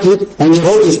scripted out it and he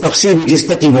wrote his tafsir, which is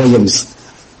 30 volumes.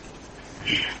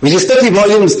 Which is 30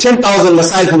 volumes, 10,000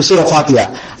 Masail from Surah Fatiha.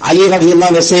 Ali radiallahu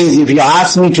anhu says, if you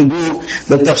ask me to do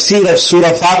the tafsir of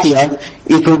Surah Fatiha,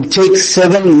 it would take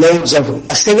 70 loads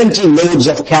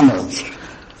of camels.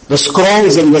 The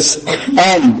scrolls and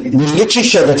the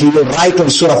literature that he will write on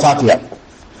Surah Fatiha.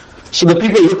 So the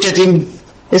people looked at him,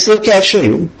 they said, okay, I'll show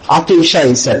you. After Isha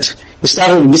he said, he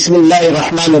started with Bismillahir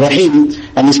Rahmanir Rahim,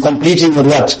 and he's completing with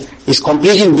what? He's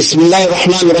completing Bismillahir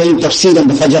Rahmanir Rahim tafsir and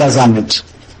the Fajr Azamit.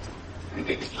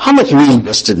 How much we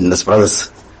invested in this,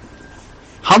 brothers?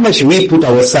 How much we put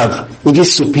ourselves? It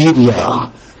is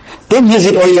superior. Don't use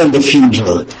it only on the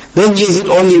funeral. Don't use it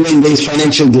only when there is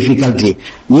financial difficulty.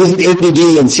 Use it every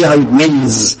day and see how it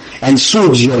mends and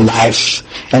soothes your life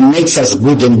and makes us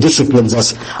good and disciplines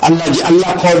us.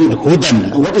 Allah called it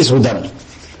hudan. What is hudan?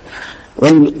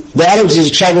 When the Arabs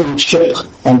used to travel with ship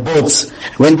and boats,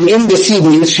 when they're in the sea,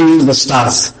 they used to use the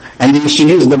stars and they used to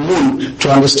use the moon to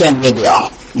understand where they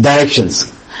are,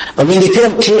 directions. But when they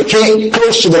came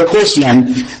close to the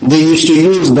coastland, they used to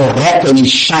use the rock and its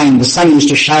shine. The sun used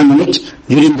to shine on it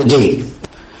during the day.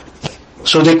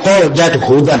 So they call that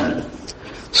Hudan.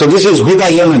 So this is Huda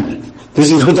Yemen.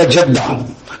 This is Huda Jeddah.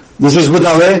 This is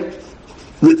Huda where?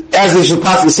 As they should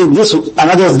pass, they say this,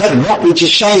 another that rock which is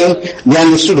shining, they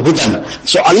understood Hudan.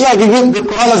 So Allah given, the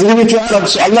Quran has given to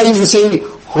Arabs, so Allah is saying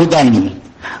Hudan.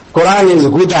 Quran is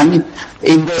Hudan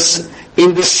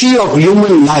in the sea of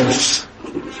human life.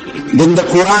 Then the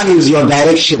Quran is your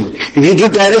direction. If you do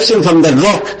direction from the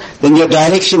rock, then your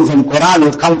direction from Quran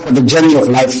will come for the journey of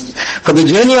life. For the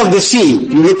journey of the sea,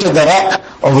 you look at the rock,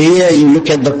 over here you look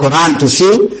at the Quran to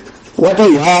see why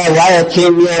I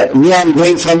came here, where I'm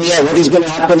going from here, what is going to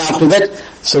happen after that.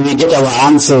 So we get our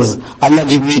answers. Allah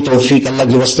give me tawfiq, Allah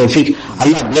give us tawfiq.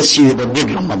 Allah bless you with a good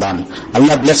Ramadan.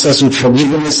 Allah bless us with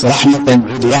forgiveness, rahmat and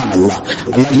ridwan, Allah.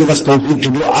 Allah give us tawfiq to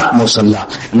do utmost, Allah.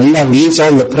 And Allah release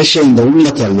all the pressure in the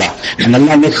ummah, Allah. And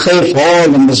Allah make khair for all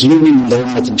the Muslimin in the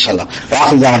ummah, inshallah. Wa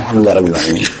akhir da'wana alhamdulillah rabbil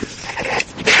alameen.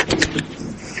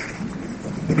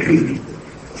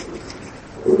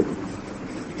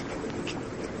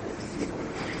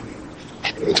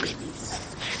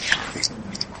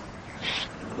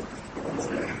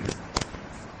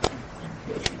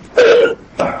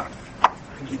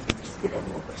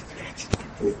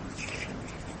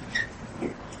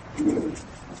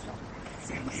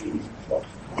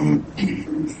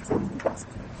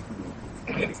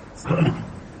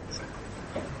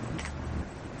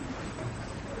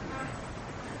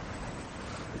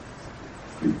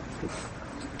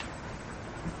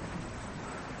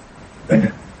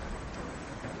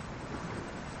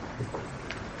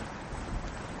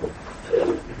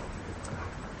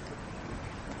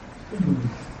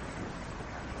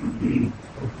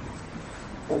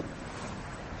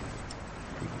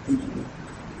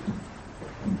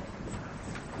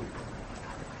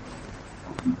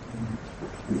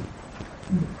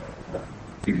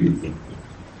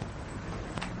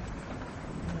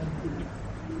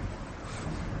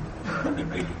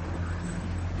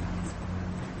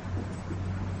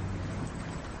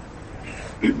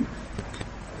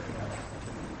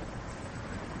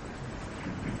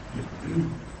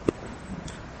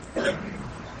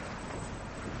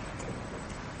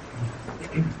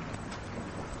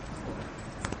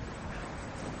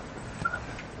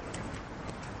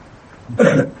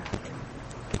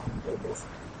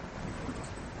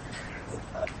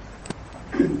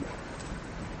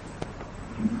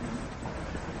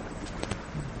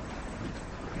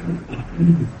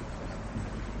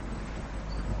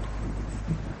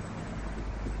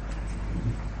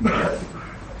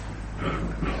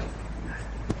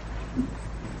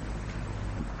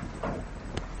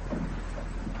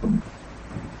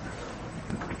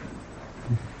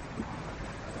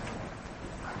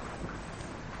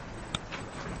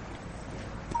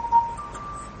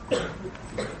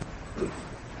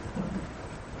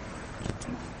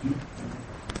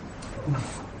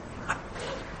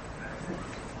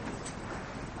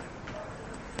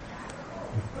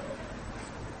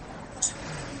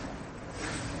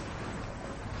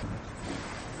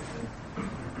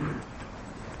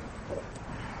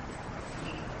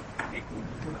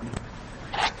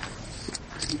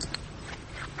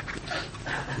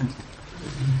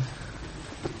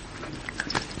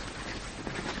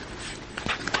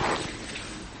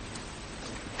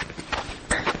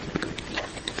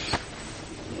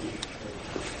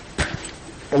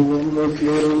 الله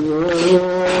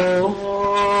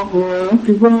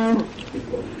أكبر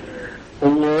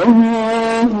الله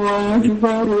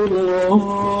أكبر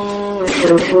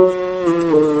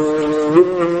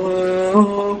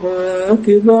الله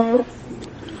أكبر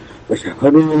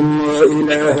أشهد أن لا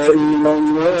إله إلا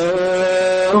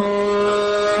الله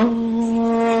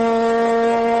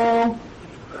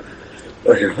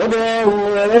أشهد أن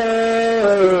لا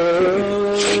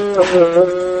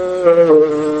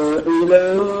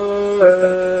إله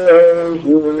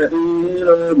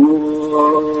إلا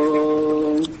الله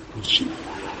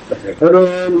أشهد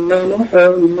أن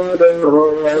محمدا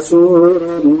رسول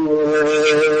الله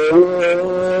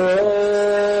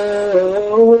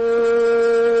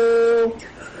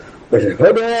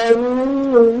أشهد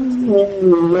أن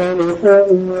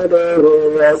محمدا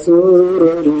رسول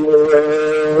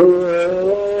الله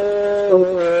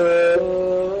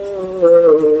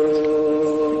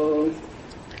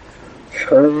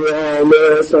حي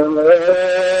على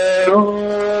الصلاة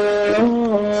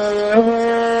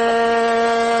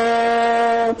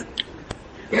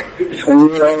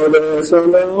حي على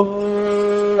الصلاة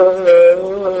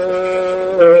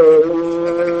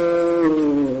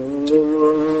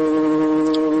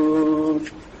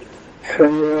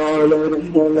حي على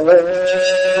الفلاح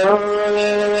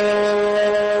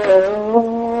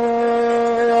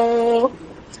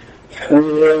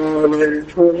حي على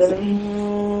الفلاح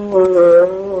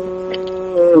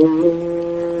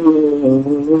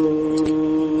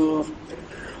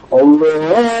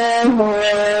الله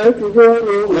أكبر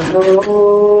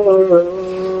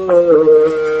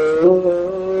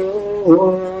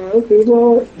الله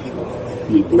أكبر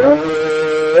لا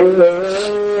إله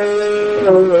إلا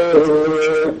الله.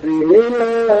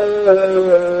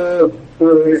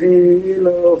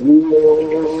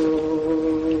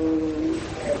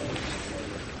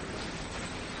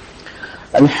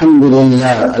 الحمد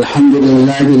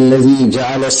لله الذي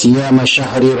جعل صيام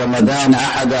شهر رمضان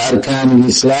أحد أركان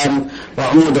الإسلام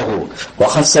وعموده،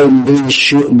 وخصه بين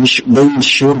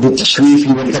الشهور بالتشريف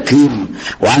والتكريم،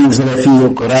 وأنزل فيه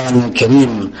القرآن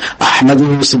الكريم.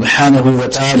 أحمده سبحانه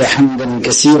وتعالى حمدا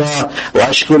كثيرا،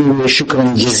 وأشكره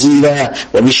شكرا جزيلا،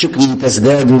 وبشكره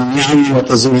تزداد النعم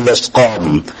وتزول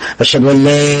الأسقام. أشهد أن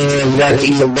لا إله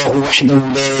إلا الله وحده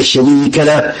لا شريك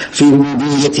له في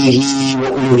ربوبيته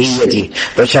وألوهيته،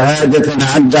 وشهادة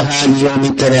عدها ليوم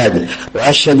التناد.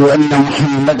 وأشهد أن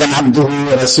محمدا عبده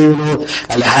ورسوله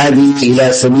الهادي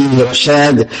إلى سبيل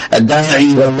الرشاد، الداعي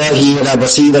إلى الله إلى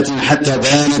بصيرة حتى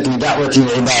بانت بدعوة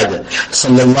العباد،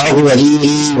 صلى الله عليه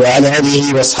وعلى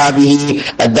آله وأصحابه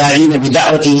الداعين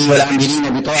بدعوته والعاملين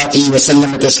بطاعته،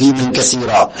 وسلم تسليما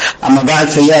كثيرا. أما بعد،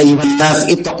 فيا أيها الناس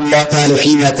اتقوا الله تعالى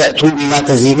فيما تأتون بما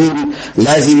تزيدون،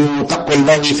 لازموا تقوى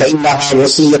الله فإنها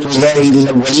وصية الله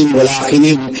للأولين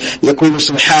والآخرين. يقول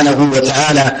سبحانه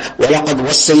وتعالى: ولقد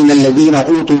وصينا الذين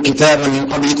أوتوا الكتاب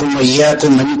من قبلكم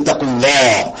وإياكم أن اتقوا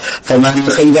الله، فما من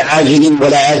خير عاجل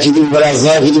ولا عاجل ولا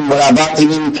ظاهر ولا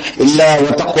باطن إلا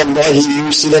وتقوى الله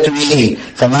موصلة إليه،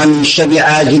 فما من شر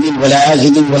عاجل ولا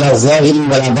عاجل ولا ظاهر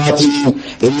ولا باطن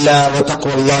إلا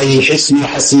وتقوى الله حسن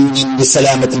حسين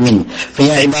للسلامة منه.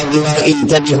 فيا عباد الله،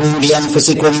 انتبهوا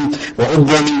لأنفسكم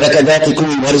وعدوا من ركداتكم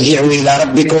وارجعوا إلى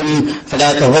ربكم،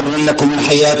 فلا تغرنكم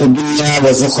الحياة الدنيا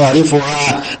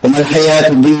وزخارفها، وما الحياة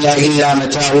الدنيا إلا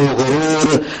متاع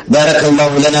الغرور. بارك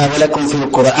الله لنا ولكم في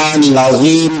القرآن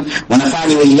العظيم،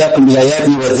 ونفعني وإياكم بالآيات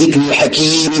والذكر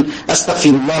الحكيم. أستغفر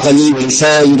الله لي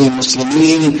ولسائر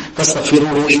المسلمين،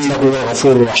 فاستغفروه إنه هو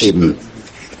الغفور الرحيم.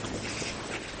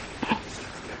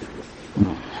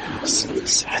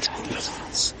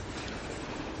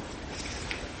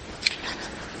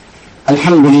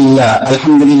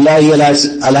 الحمد لله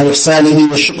على إحسانه،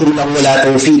 والشكر له على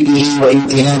توفيقه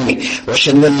وامتنانه،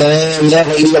 وأشهد أن لا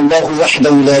إله إلا الله وحده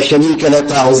لا شريك له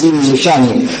تعظيم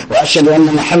لشانه، وأشهد أن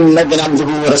محمدا عبده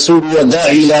ورسوله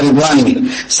والداعي إلى رضوانه،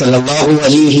 صلى الله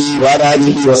عليه وعلى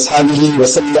آله وأصحابه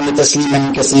وسلم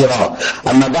تسليما كثيرا.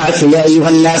 أما بعد، فيا أيها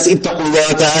الناس اتقوا الله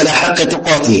تعالى حق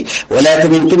تقاته، ولا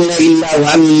تموتن إلا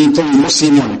وأنتم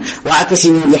مسلمون،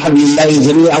 واعتصموا بحبل الله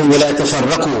جميعا ولا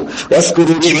تفرقوا،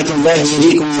 واذكروا نعمة الله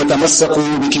إليكم، وتمسكوا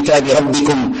بكتاب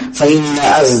ربكم، فإن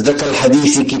أصدق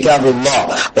الحديث كتاب الله،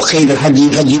 وخير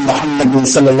الهدي هدي محمد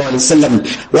صلى الله عليه وسلم،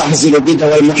 واحذروا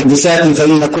البدع والمحدثات،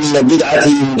 فإن كل بدعة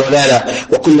ضلالة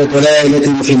وكل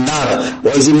ضلالة في النار.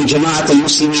 وإذن جماعة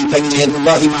المسلمين، فإن يد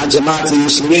الله مع جماعة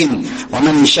المسلمين،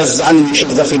 ومن شذ عنهم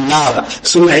شذ في النار.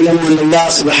 ثم اعلموا أن الله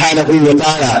سبحانه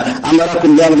وتعالى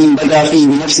أمركم بأمر بدأ فيه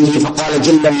بنفسه، فقال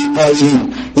جل من قائل: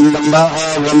 إن الله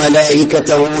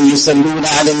وملائكته يصلون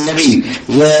على النبي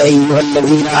يا أيها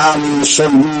الذين آمنوا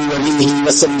صلوا وبه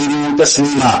وسلموا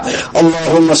تسليما.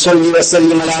 اللهم صل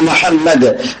وسلم على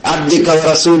محمد عبدك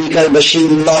ورسولك البشير،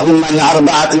 اللهم عن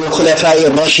 4 الخلفاء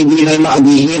الراشدين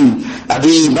المهديين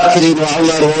أبي بكر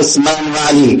وعمر وعثمان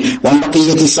وعلي، وعن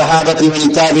بقية الصحابة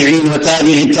والتابعين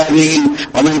وتابع التابعين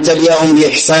ومن تبعهم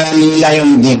بإحسان إلى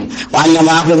يوم الدين، وعنا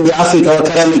معهم بعفوك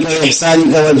وكرمك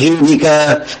وإحسانك وجودك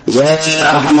يا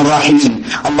أرحم الراحمين.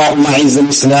 اللهم أعز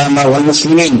الإسلام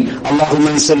والمسلمين، اللهم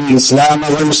انصر الإسلام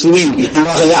والمسلمين.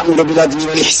 الله يأمر بالعدل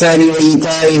والإحسان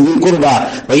وإيتاء ذي القربى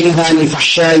وينهى عن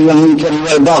الفحشاء والمنكر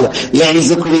والبغي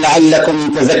يعظكم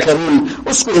لعلكم تذكرون.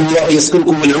 اذكروا الله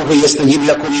يذكركم وادعوه يستجيب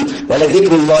لكم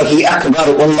ولذكر الله أكبر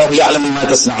والله يعلم ما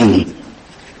تصنعون.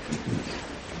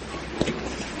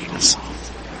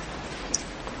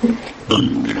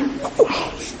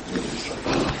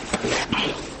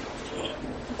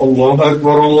 الله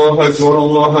أكبر الله أكبر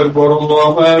الله أكبر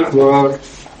الله أكبر.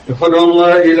 أشهد أن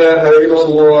لا إله إلا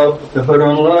الله، أشهد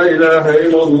أن لا إله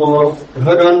إلا الله،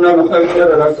 أشهد أن محمدا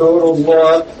رسول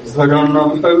الله، أشهد أن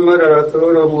محمدا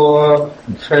رسول الله.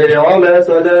 حي على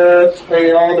صلاة، حي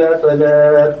على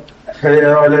صلاة، حي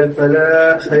على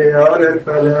الفلاح، حي على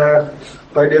الفلاح.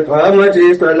 قد قامت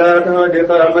الصلاة، قد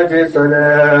قامت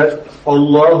الصلاة.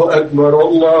 الله أكبر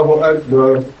الله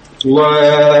أكبر.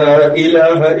 لا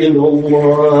إله إلا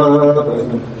الله.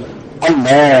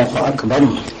 الله أكبر.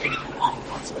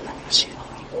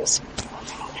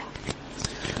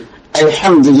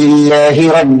 الحمد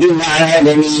لله رب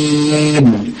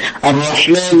العالمين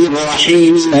الرحمن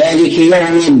الرحيم مالك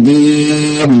يوم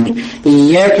الدين،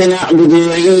 إياك نعبد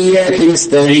وإياك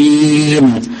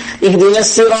نستعين، اهدنا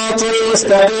الصراط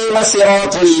المستقيم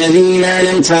صراط الذين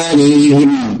أنعمت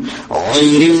عليهم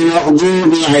غير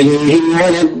المغضوب عليهم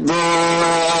ولا الضالين.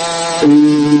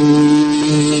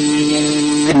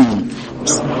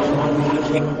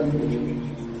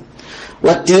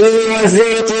 والتين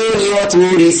والزيتون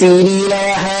وطور سينين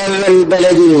وهذا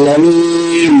البلد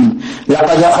الأمين،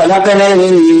 لقد خلقنا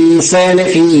الإنسان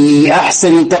في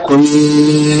أحسن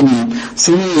تقويم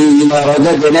ثم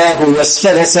رددناه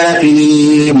أسفل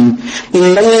سافلين.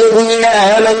 إن الذين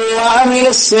آمنوا وعملوا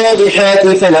الصالحات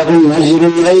فلهم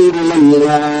أجر غير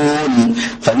ممنون،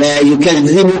 فما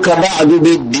يكذبك بعد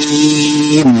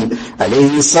بالدين،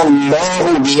 أليس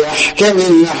الله بأحكم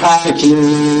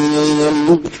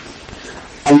الحاكمين.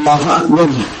 الله أكبر.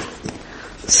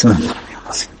 سبحان الله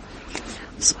العظيم،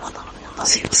 سبحان الله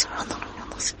العظيم، سبحان الله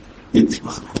العظيم.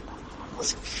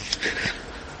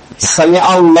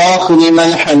 سمع الله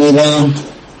لمن حمده.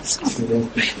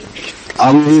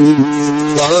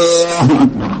 الله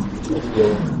أكبر.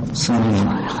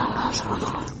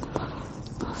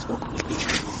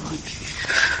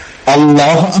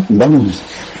 الله أكبر.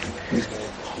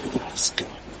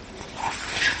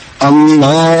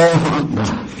 الله أكبر.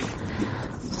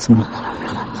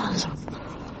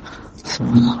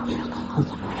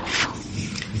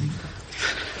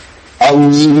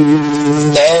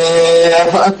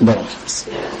 الله أكبر.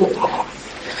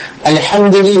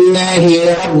 الحمد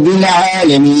لله رب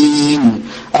العالمين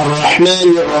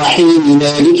الرحمن الرحيم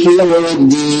مالك يوم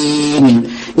الدين،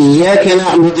 إياك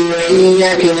نعبد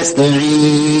وإياك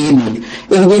نستعين،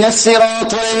 اهدنا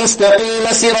الصراط المستقيم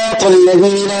صراط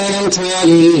الذين أنعمت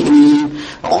عليهم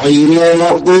غير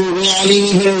المغضوب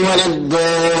عليهم ولا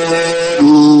الضالين.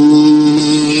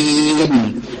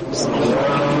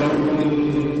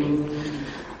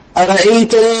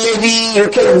 أرأيت الذي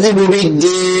يكذب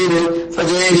بالدين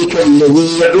فذلك الذي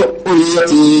يدع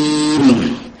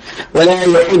اليتيم ولا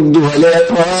يحد على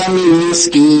طعام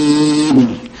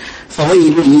المسكين،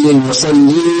 فويل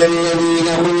للمصلين الذين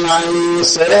هم عن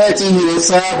صلاتهم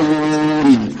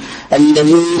ساهون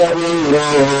الذين هم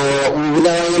يراءون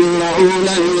ويمنعون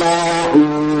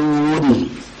الماعون.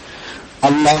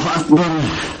 الله أكبر.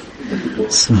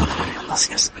 سبحان الله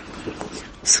العظيم،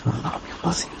 سبحان الله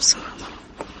العظيم، سبحان الله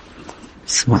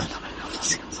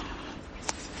العظيم.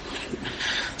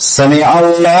 سمع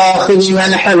الله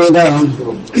لمن حمده.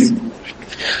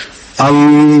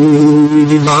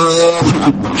 الله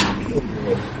أكبر.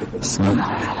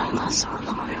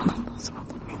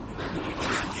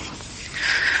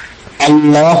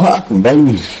 الله أكبر.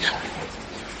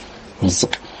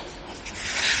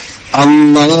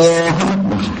 الله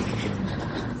أكبر.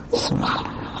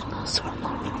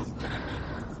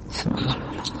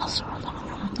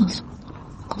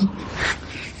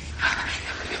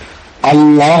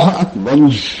 الله أكبر.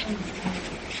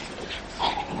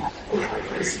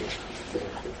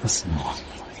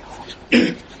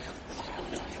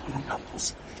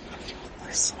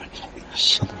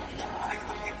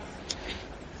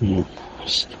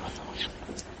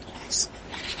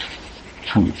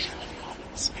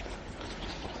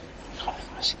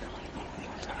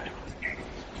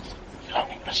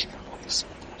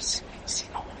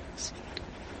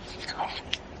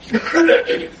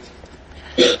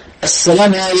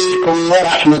 السلام عليكم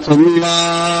ورحمة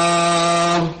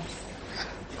الله.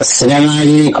 السلام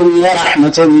عليكم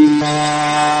ورحمة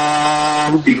الله.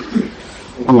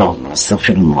 اللهم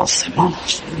استغفر الله.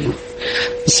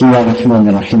 بسم الله الرحمن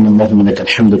الرحيم. اللهم لك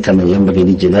الحمد كما ينبغي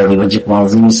لجلال وجهك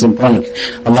وعظيم سلطانك.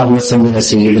 اللهم صل على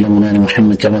سيدنا مولانا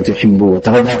محمد كما تحب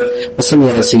وترضى، وصل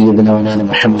على سيدنا مولانا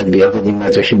محمد بعدد ما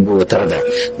تحب وترضى.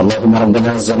 اللهم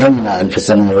ربنا ظلمنا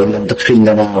انفسنا وان لم تغفر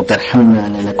لنا وترحمنا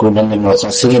لنكونن من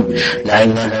الخاسرين. لا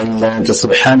اله الا انت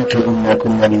سبحانك انا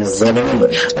كنا من الظالمين.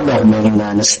 اللهم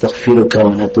انا نستغفرك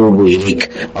ونتوب اليك.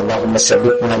 اللهم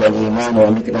ثبتنا على الايمان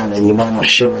وامتنا على الايمان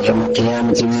واحشرنا يوم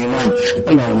القيامه بالايمان.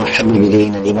 اللهم حبب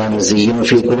إلينا الإيمان وزينه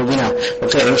في قلوبنا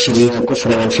وكرش إلينا الكفر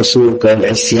والفسوق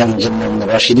والعصيان وجعلنا من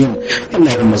الراشدين.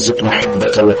 اللهم ارزقنا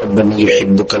حبك وحب من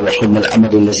يحبك وحب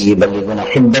العمل الذي يبلغنا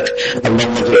حبك.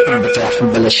 اللهم اجعل حبك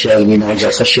أحب الأشياء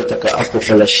واجعل خشيتك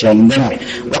أخوف الأشياء لنا،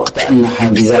 واقطع عنا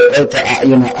حاجزات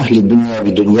أعين أهل الدنيا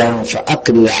بدنياهم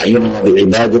فأقر أعيننا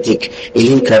بعبادتك.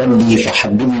 إليك ربي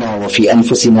فحببنا، وفي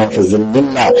أنفسنا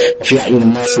فذللنا، وفي أعين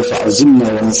الناس فأعزمنا،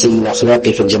 ومن سيء الأخلاق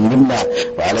فجنبنا،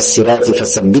 وعلى الصراط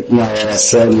فثبتنا، وعلى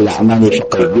سائر الأعمال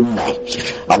فقربنا.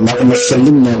 اللهم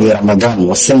سلمنا لرمضان،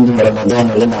 وسلم رمضان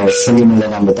لنا، وسلم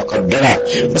لنا متقبلا.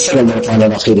 وصلى الله تعالى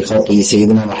على خير خلقه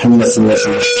سيدنا محمد صلى الله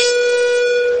عليه وسلم.